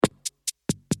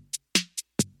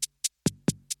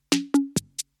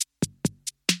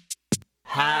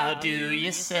How do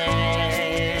you say?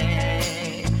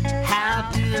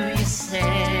 How do you say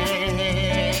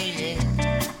it?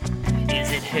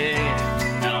 Is it her?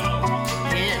 No.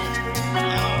 Him? No.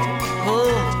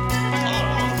 Who?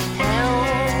 Hell?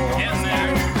 Yes,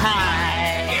 sir.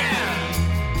 Hi. Yeah.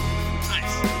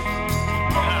 Nice.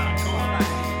 Yeah,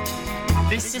 cool.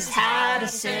 This is how to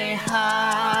say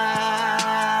hi.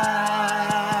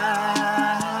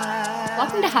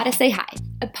 Welcome to How to Say Hi,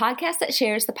 a podcast that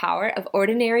shares the power of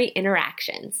ordinary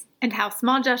interactions. And how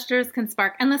small gestures can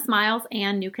spark endless smiles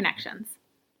and new connections.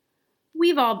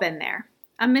 We've all been there.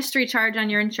 A mystery charge on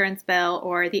your insurance bill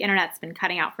or the internet's been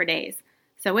cutting out for days.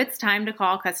 So it's time to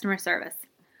call customer service.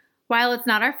 While it's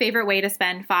not our favorite way to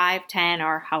spend 5, 10,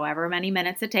 or however many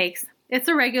minutes it takes, it's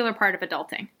a regular part of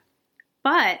adulting.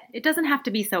 But it doesn't have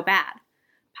to be so bad.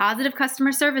 Positive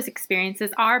customer service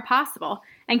experiences are possible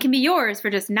and can be yours for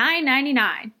just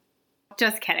 $9.99.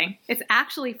 Just kidding. It's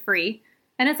actually free,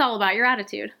 and it's all about your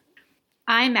attitude.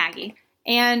 I'm Maggie,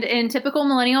 and in typical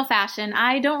millennial fashion,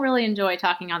 I don't really enjoy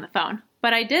talking on the phone,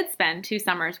 but I did spend 2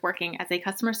 summers working as a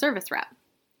customer service rep.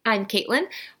 I'm Caitlin,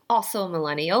 also a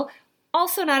millennial,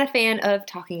 also not a fan of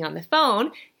talking on the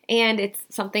phone, and it's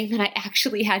something that I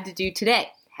actually had to do today.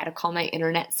 Had to call my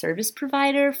internet service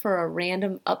provider for a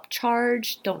random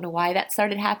upcharge. Don't know why that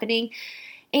started happening.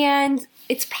 And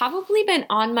it's probably been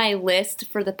on my list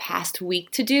for the past week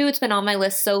to do. It's been on my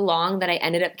list so long that I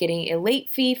ended up getting a late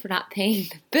fee for not paying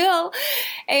the bill.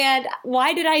 And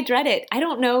why did I dread it? I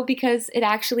don't know, because it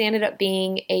actually ended up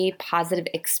being a positive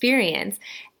experience.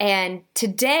 And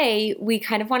today we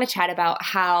kind of want to chat about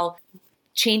how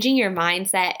changing your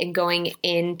mindset and going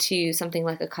into something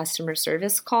like a customer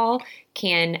service call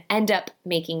can end up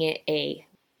making it a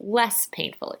less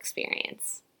painful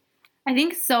experience. I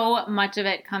think so much of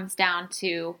it comes down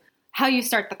to how you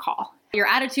start the call, your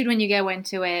attitude when you go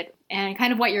into it, and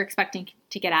kind of what you're expecting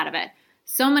to get out of it.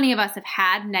 So many of us have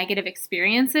had negative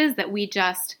experiences that we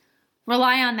just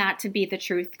rely on that to be the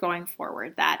truth going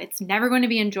forward, that it's never going to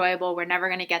be enjoyable, we're never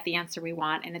going to get the answer we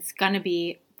want, and it's going to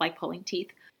be like pulling teeth.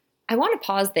 I want to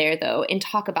pause there, though, and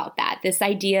talk about that, this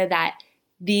idea that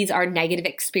these are negative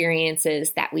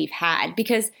experiences that we've had,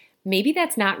 because maybe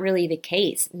that's not really the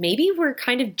case. Maybe we're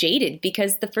kind of jaded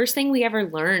because the first thing we ever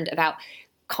learned about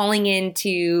calling in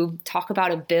to talk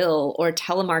about a bill or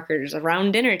telemarketers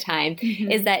around dinner time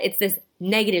is that it's this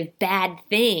negative, bad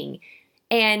thing.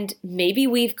 And maybe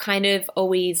we've kind of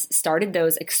always started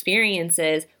those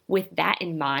experiences with that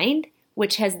in mind,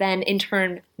 which has then in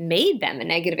turn made them a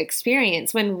negative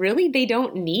experience when really they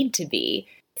don't need to be.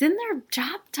 It's in their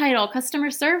job title, customer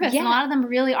service. Yeah. And a lot of them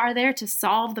really are there to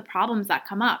solve the problems that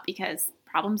come up, because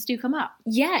problems do come up.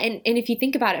 Yeah, and if you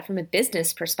think about it from a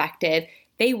business perspective,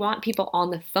 they want people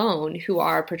on the phone who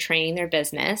are portraying their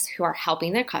business, who are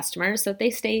helping their customers so that they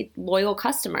stay loyal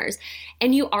customers.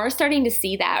 And you are starting to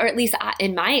see that, or at least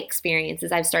in my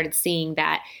experiences, I've started seeing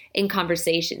that in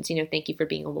conversations. Thank you for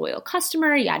being a loyal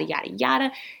customer, yada, yada,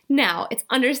 yada. Now, it's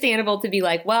understandable to be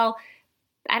like, well,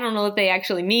 I don't know if they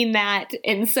actually mean that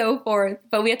and so forth,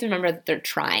 but we have to remember that they're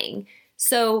trying.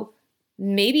 So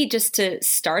maybe just to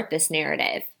start this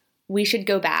narrative, we should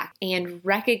go back and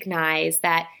recognize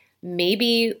that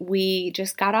maybe we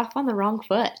just got off on the wrong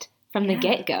foot from the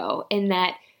get-go, and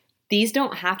that these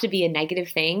don't have to be a negative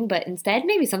thing, but instead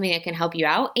maybe something that can help you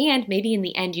out. And maybe in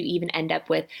the end, you even end up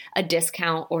with a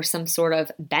discount or some sort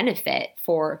of benefit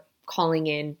for calling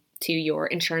in to your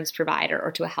insurance provider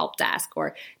or to a help desk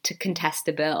or to contest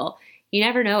a bill. You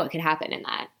never know what could happen in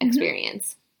that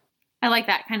experience. I like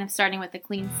that, kind of starting with a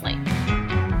clean slate.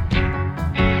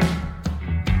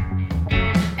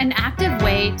 An active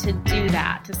way to do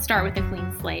that, to start with a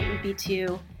clean slate, would be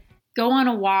to go on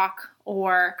a walk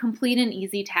or complete an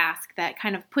easy task that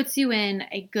kind of puts you in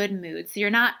a good mood. So you're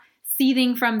not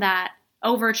seething from that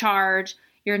overcharge.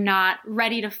 You're not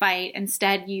ready to fight.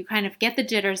 Instead, you kind of get the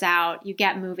jitters out, you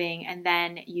get moving, and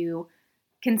then you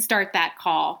can start that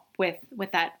call with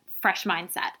that fresh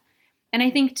mindset. And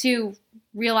I think, too,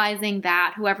 realizing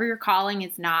that whoever you're calling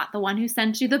is not the one who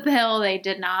sent you the bill. They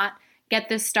did not get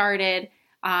this started.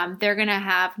 They're going to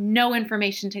have no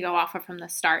information to go off of from the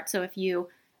start. So if you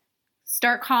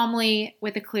start calmly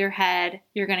with a clear head,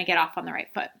 you're going to get off on the right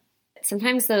foot.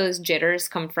 Sometimes those jitters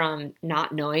come from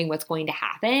not knowing what's going to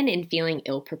happen and feeling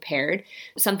ill-prepared.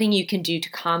 Something you can do to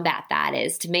combat that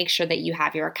is to make sure that you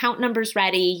have your account numbers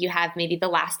ready. You have maybe the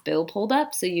last bill pulled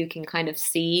up so you can kind of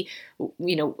see,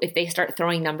 if they start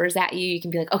throwing numbers at you, you can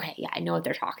be like, okay, yeah, I know what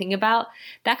they're talking about.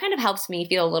 That kind of helps me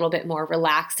feel a little bit more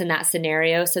relaxed in that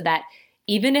scenario so that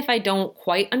even if I don't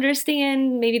quite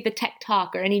understand maybe the tech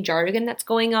talk or any jargon that's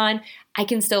going on, I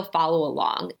can still follow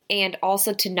along. And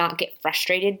also to not get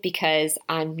frustrated because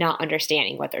I'm not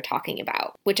understanding what they're talking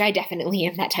about, which I definitely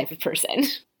am that type of person.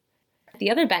 The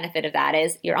other benefit of that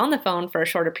is you're on the phone for a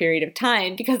shorter period of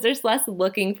time because there's less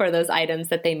looking for those items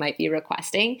that they might be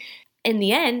requesting. In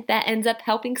the end, that ends up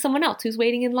helping someone else who's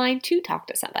waiting in line to talk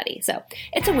to somebody. So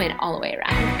it's a win all the way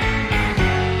around.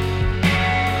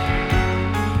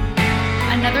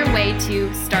 Another way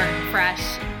to start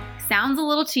fresh sounds a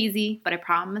little cheesy, but I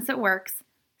promise it works.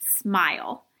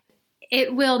 Smile.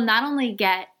 It will not only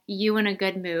get you in a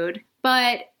good mood,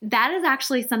 but that is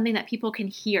actually something that people can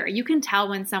hear. You can tell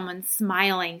when someone's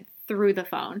smiling through the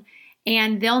phone,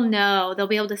 and they'll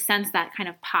be able to sense that kind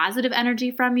of positive energy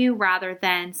from you rather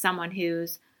than someone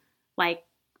who's like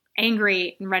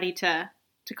angry and ready to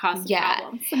cause some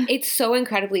problems. It's so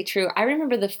incredibly true. I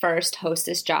remember the first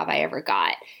hostess job I ever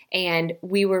got, and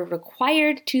we were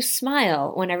required to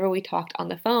smile whenever we talked on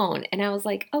the phone. And I was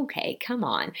like, okay, come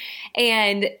on.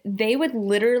 And they would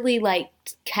literally like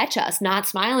catch us not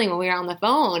smiling when we were on the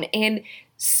phone. And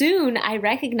soon I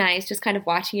recognized, just kind of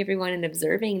watching everyone and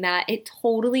observing, that it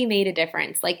totally made a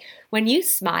difference. Like when you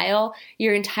smile,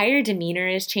 your entire demeanor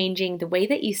is changing. The way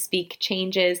that you speak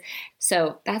changes.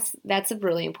 So that's a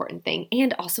really important thing.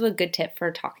 And also a good tip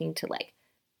for talking to like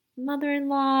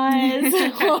mother-in-laws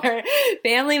or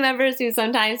family members who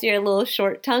sometimes you're a little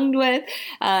short-tongued with.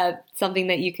 Something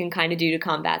that you can kind of do to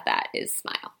combat that is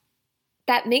smile.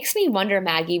 That makes me wonder,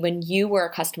 Maggie, when you were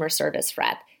a customer service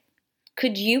rep,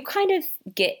 could you kind of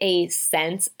get a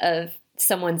sense of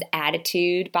someone's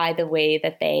attitude by the way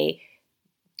that they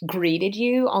greeted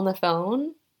you on the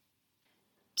phone?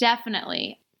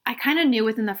 Definitely. I kind of knew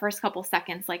within the first couple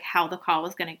seconds like how the call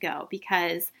was going to go,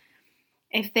 because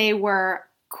if they were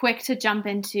quick to jump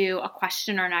into a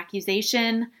question or an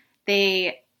accusation,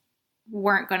 they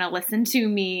weren't going to listen to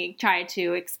me try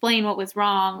to explain what was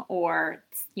wrong or,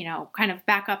 kind of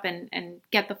back up and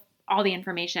get all the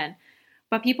information.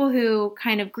 But people who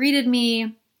kind of greeted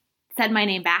me, said my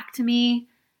name back to me,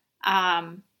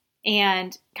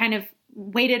 and kind of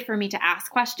waited for me to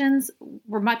ask questions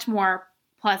were much more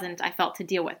pleasant, I felt, to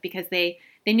deal with, because they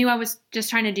knew I was just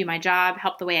trying to do my job,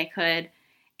 help the way I could.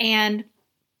 And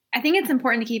I think it's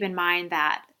important to keep in mind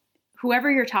that whoever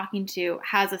you're talking to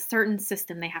has a certain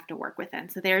system they have to work within.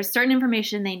 So there's certain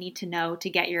information they need to know to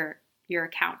get your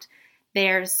account.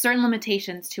 There's certain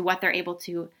limitations to what they're able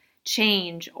to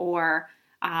change or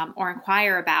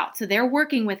inquire about. So they're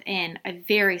working within a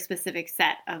very specific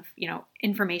set of,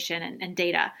 information and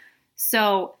data.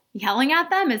 So yelling at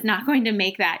them is not going to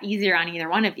make that easier on either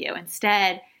one of you.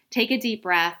 Instead, take a deep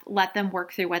breath, let them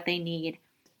work through what they need.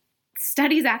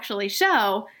 Studies actually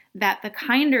show that the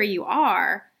kinder you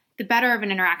are, the better of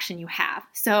an interaction you have.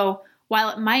 So while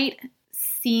it might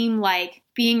seem like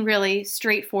being really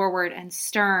straightforward and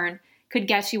stern could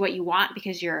get you what you want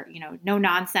because you're, no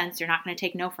nonsense, you're not going to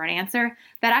take no for an answer,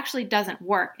 that actually doesn't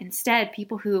work. Instead,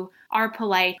 people who are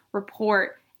polite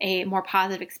report a more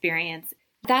positive experience.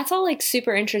 That's all like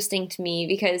super interesting to me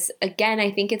because, again,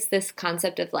 I think it's this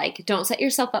concept of like, don't set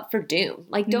yourself up for doom.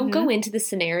 Like, don't go into the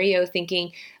scenario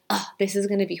thinking, oh, this is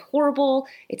going to be horrible.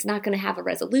 It's not going to have a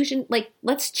resolution. Like,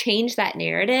 let's change that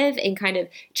narrative and kind of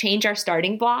change our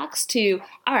starting blocks to,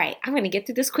 all right, I'm going to get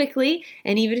through this quickly.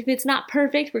 And even if it's not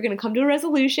perfect, we're going to come to a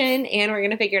resolution and we're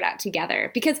going to figure it out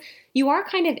together, because you are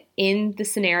kind of in the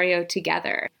scenario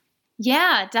together.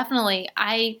 Yeah, definitely.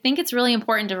 I think it's really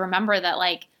important to remember that,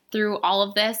 like, through all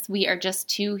of this, we are just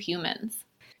two humans.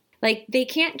 Like, they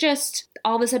can't just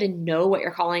all of a sudden know what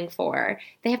you're calling for.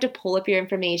 They have to pull up your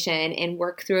information and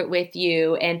work through it with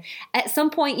you. And at some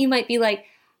point, you might be like,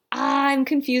 I'm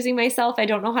confusing myself. I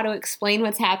don't know how to explain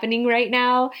what's happening right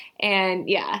now. And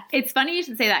yeah. It's funny you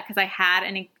should say that, because I had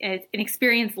an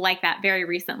experience like that very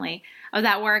recently. I was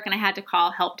at work and I had to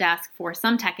call help desk for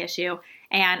some tech issue.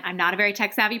 And I'm not a very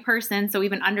tech savvy person, so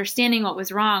even understanding what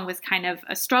was wrong was kind of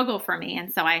a struggle for me.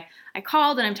 And so I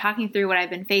called and I'm talking through what I've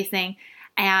been facing.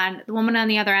 And the woman on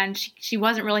the other end, she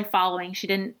wasn't really following. She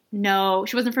didn't know,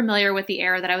 she wasn't familiar with the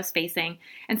error that I was facing.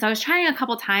 And so I was trying a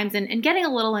couple times and getting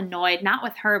a little annoyed, not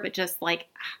with her, but just like,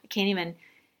 I can't even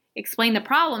explain the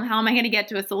problem. How am I going to get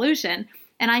to a solution?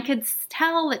 And I could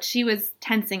tell that she was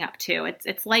tensing up too.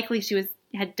 It's likely she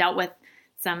had dealt with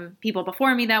some people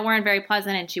before me that weren't very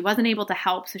pleasant, and she wasn't able to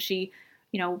help. So she,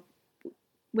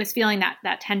 was feeling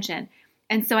that tension.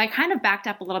 And so I kind of backed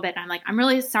up a little bit, and I'm like, I'm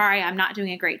really sorry. I'm not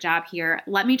doing a great job here.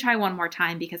 Let me try one more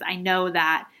time, because I know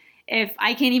that if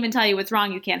I can't even tell you what's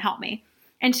wrong, you can't help me.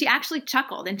 And she actually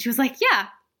chuckled and she was like, yeah,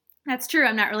 That's true.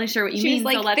 I'm not really sure what you She mean.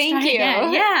 was So like, let's "Thank try you."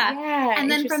 again. Yeah. Yeah,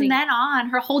 And then from interesting. then on,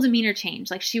 her whole demeanor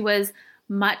changed. Like she was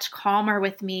much calmer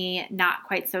with me, not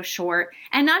quite so short.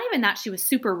 And not even that she was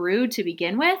super rude to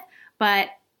begin with, but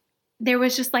there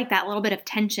was just like that little bit of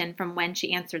tension from when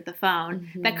she answered the phone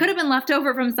that could have been left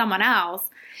over from someone else.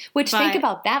 Which, think But-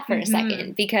 about that for a Mhm.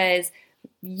 second, because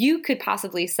you could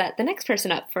possibly set the next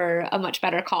person up for a much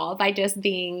better call by just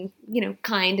being,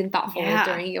 kind and thoughtful Yeah,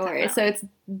 during yours. definitely.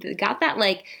 So it's got that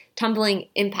like tumbling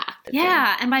impact.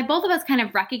 Yeah. And by both of us kind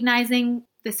of recognizing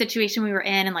the situation we were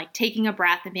in and like taking a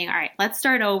breath and being, all right, let's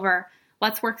start over.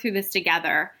 Let's work through this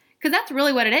together. Because that's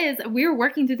really what it is. We were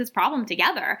working through this problem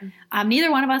together.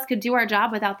 Neither one of us could do our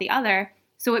job without the other.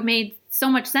 So it made so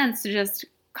much sense to just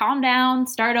calm down,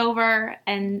 start over,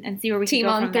 and see where we Team can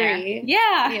go on from there. three.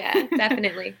 Yeah. Yeah,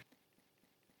 definitely.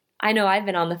 I know I've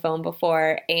been on the phone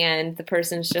before and the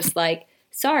person's just like,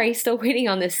 sorry, still waiting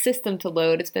on this system to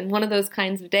load. It's been one of those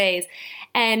kinds of days.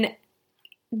 And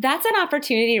that's an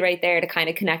opportunity right there to kind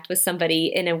of connect with somebody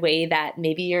in a way that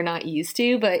maybe you're not used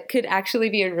to, but could actually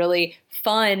be a really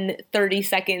fun 30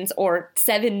 seconds or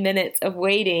 7 minutes of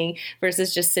waiting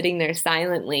versus just sitting there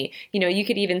silently. You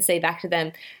could even say back to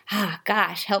them,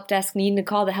 gosh, help desk needing to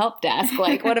call the help desk.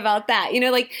 Like, what about that?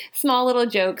 Like small little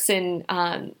jokes and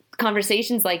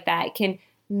conversations like that can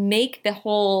make the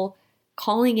whole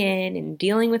calling in and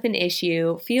dealing with an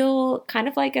issue feel kind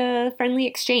of like a friendly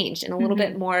exchange and a little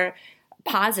bit more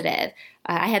positive.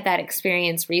 I had that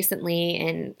experience recently,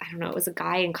 and I don't know, it was a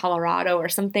guy in Colorado or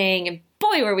something, and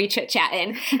boy, were we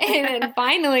chit-chatting. And then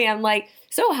finally I'm like,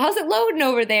 so how's it loading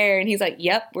over there? And he's like,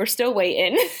 yep, we're still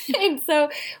waiting. And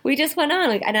so we just went on,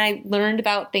 and I learned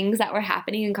about things that were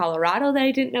happening in Colorado that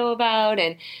I didn't know about,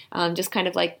 and just kind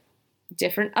of like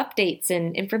different updates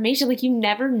and information. Like, you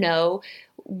never know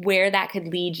where that could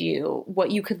lead you,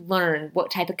 what you could learn, what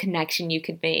type of connection you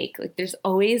could make. Like, there's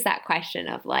always that question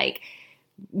of like,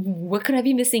 what could I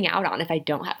be missing out on if I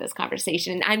don't have this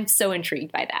conversation? And I'm so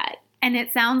intrigued by that. And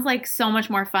it sounds like so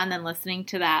much more fun than listening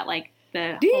to that, like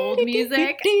the hold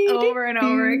music over and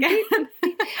over again.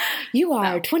 You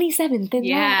are 27th in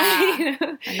Yeah.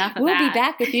 line. Enough of We'll that. be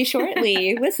back with you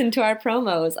shortly. Listen to our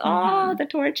promos. Oh, the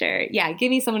torture. Yeah, give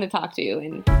me someone to talk to,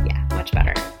 and yeah, much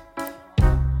better.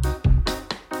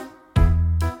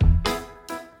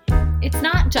 It's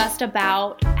not just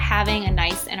about having a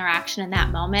nice interaction in that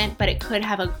moment, but it could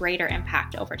have a greater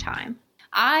impact over time.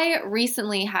 I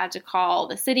recently had to call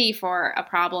the city for a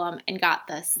problem and got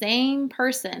the same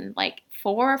person like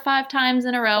 4 or 5 times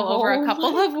in a row over a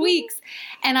couple of weeks.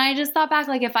 And I just thought back,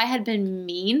 like, if I had been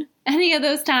mean any of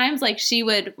those times, like, she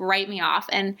would write me off.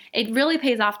 And it really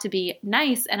pays off to be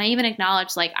nice. And I even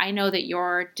acknowledge, like, I know that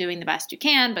you're doing the best you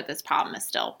can, but this problem is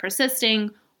still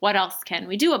persisting. What else can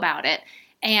we do about it?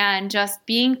 And just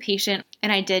being patient.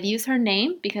 And I did use her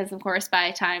name because, of course,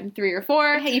 by time 3 or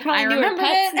 4, Hey, you probably I knew her remembered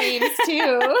pets' it. names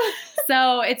too.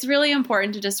 So it's really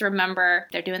important to just remember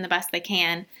they're doing the best they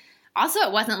can. Also,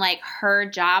 it wasn't like her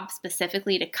job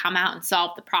specifically to come out and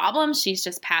solve the problem. She's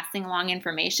just passing along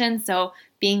information. So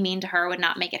being mean to her would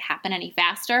not make it happen any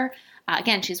faster.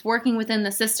 Again, she's working within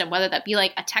the system, whether that be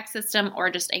like a tech system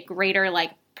or just a greater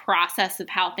like process of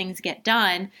how things get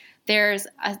done. There's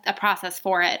a process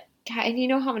for it. God, and you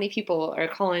know how many people are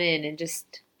calling in and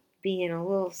just being a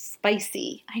little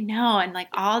spicy. I know, and like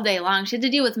all day long. She had to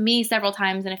deal with me several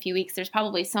times in a few weeks. There's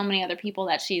probably so many other people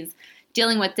that she's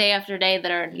dealing with day after day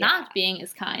that are not being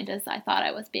as kind as I thought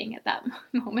I was being at that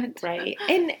moment. Right.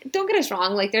 And don't get us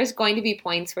wrong, like there's going to be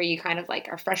points where you kind of like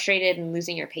are frustrated and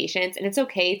losing your patience. And it's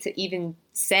okay to even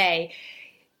say,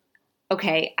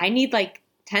 okay, I need like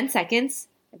 10 seconds,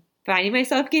 finding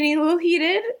myself getting a little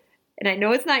heated, and I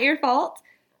know it's not your fault,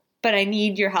 but I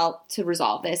need your help to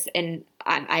resolve this. And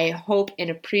I hope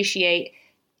and appreciate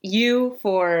you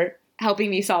for helping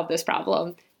me solve this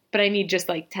problem. But I need just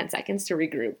like 10 seconds to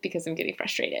regroup because I'm getting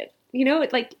frustrated. You know,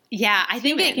 it's like, Yeah, I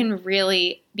think it human. can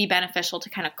really be beneficial to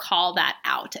kind of call that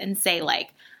out and say, like,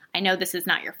 I know this is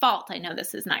not your fault. I know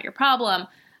this is not your problem.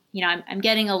 You know, I'm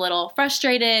getting a little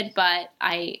frustrated, but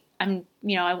I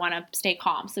want to stay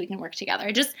calm so we can work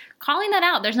together. Just calling that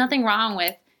out. There's nothing wrong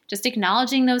with just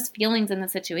acknowledging those feelings in the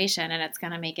situation, and it's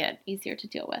going to make it easier to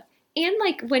deal with. and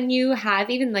like when you have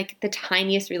even like the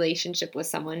tiniest relationship with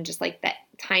someone, just like that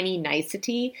tiny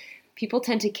nicety, people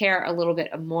tend to care a little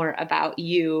bit more about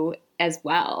you as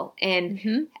well.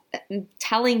 And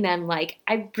telling them like,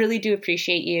 I really do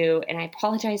appreciate you, and I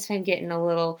apologize if I'm getting a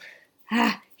little,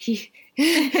 but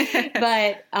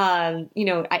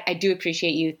I do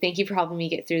appreciate you. Thank you for helping me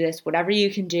get through this. Whatever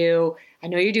you can do, I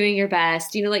know you're doing your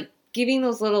best. Like giving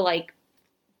those little like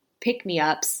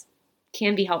pick-me-ups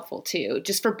can be helpful too,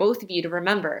 just for both of you to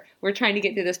remember. We're trying to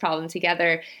get through this problem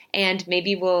together, and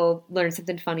maybe we'll learn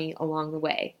something funny along the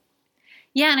way.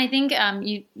 Yeah, and I think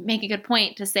you make a good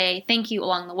point to say thank you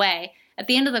along the way. At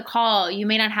the end of the call, you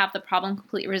may not have the problem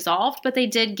completely resolved, but they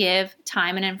did give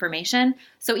time and information.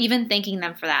 So even thanking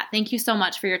them for that. Thank you so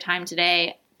much for your time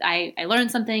today. I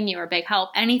learned something. You were a big help.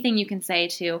 Anything you can say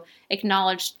to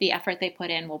acknowledge the effort they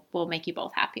put in will make you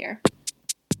both happier.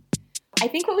 I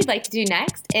think what we'd like to do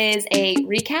next is a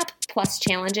recap plus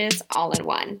challenges all in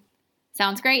one.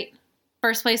 Sounds great.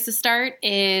 First place to start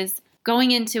is going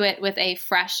into it with a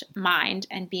fresh mind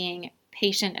and being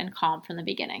patient and calm from the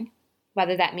beginning.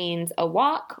 Whether that means a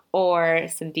walk or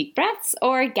some deep breaths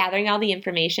or gathering all the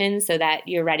information so that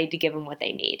you're ready to give them what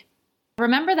they need.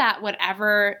 Remember that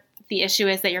whatever the issue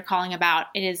is that you're calling about,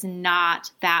 it is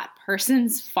not that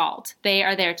person's fault. They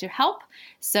are there to help.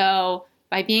 So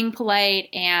by being polite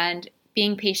and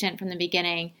being patient from the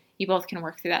beginning, you both can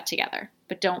work through that together,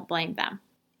 but don't blame them.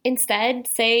 Instead,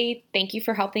 say, thank you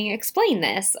for helping explain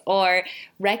this, or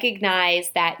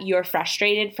recognize that you're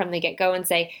frustrated from the get-go and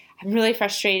say, I'm really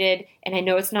frustrated and I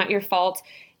know it's not your fault,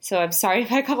 so I'm sorry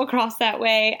if I come across that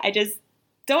way. I just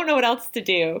don't know what else to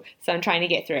do, so I'm trying to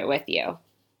get through it with you.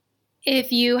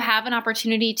 If you have an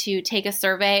opportunity to take a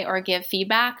survey or give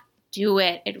feedback, do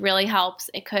it. It really helps.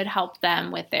 It could help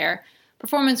them with their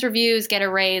performance reviews, get a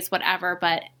raise, whatever,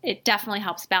 but it definitely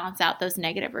helps balance out those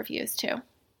negative reviews too.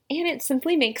 And it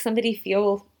simply makes somebody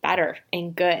feel better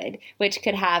and good, which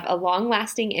could have a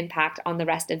long-lasting impact on the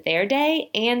rest of their day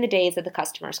and the days of the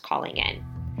customers calling in.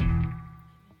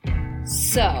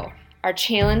 So, our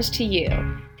challenge to you,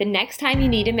 the next time you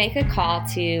need to make a call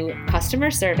to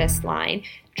customer service line,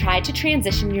 try to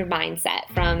transition your mindset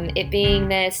from it being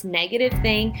this negative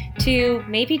thing to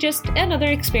maybe just another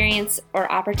experience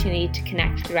or opportunity to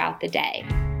connect throughout the day.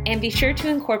 And be sure to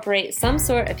incorporate some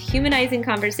sort of humanizing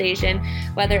conversation,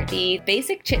 whether it be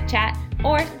basic chit-chat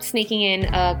or sneaking in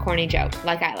a corny joke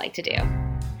like I like to do.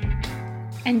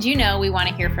 And you know we want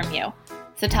to hear from you.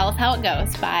 So tell us how it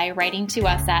goes by writing to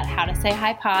us at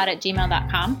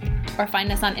howtosayhipod@gmail.com or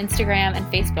find us on Instagram and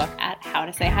Facebook at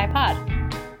howtosayhipod.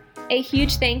 A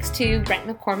huge thanks to Brent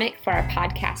McCormick for our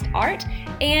podcast art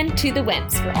and to the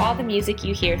Wimps for all the music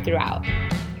you hear throughout.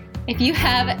 If you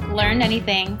have learned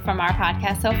anything from our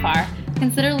podcast so far,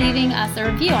 consider leaving us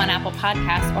a review on Apple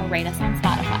Podcasts or rate us on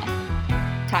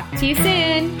Spotify. Talk to you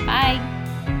soon. Bye.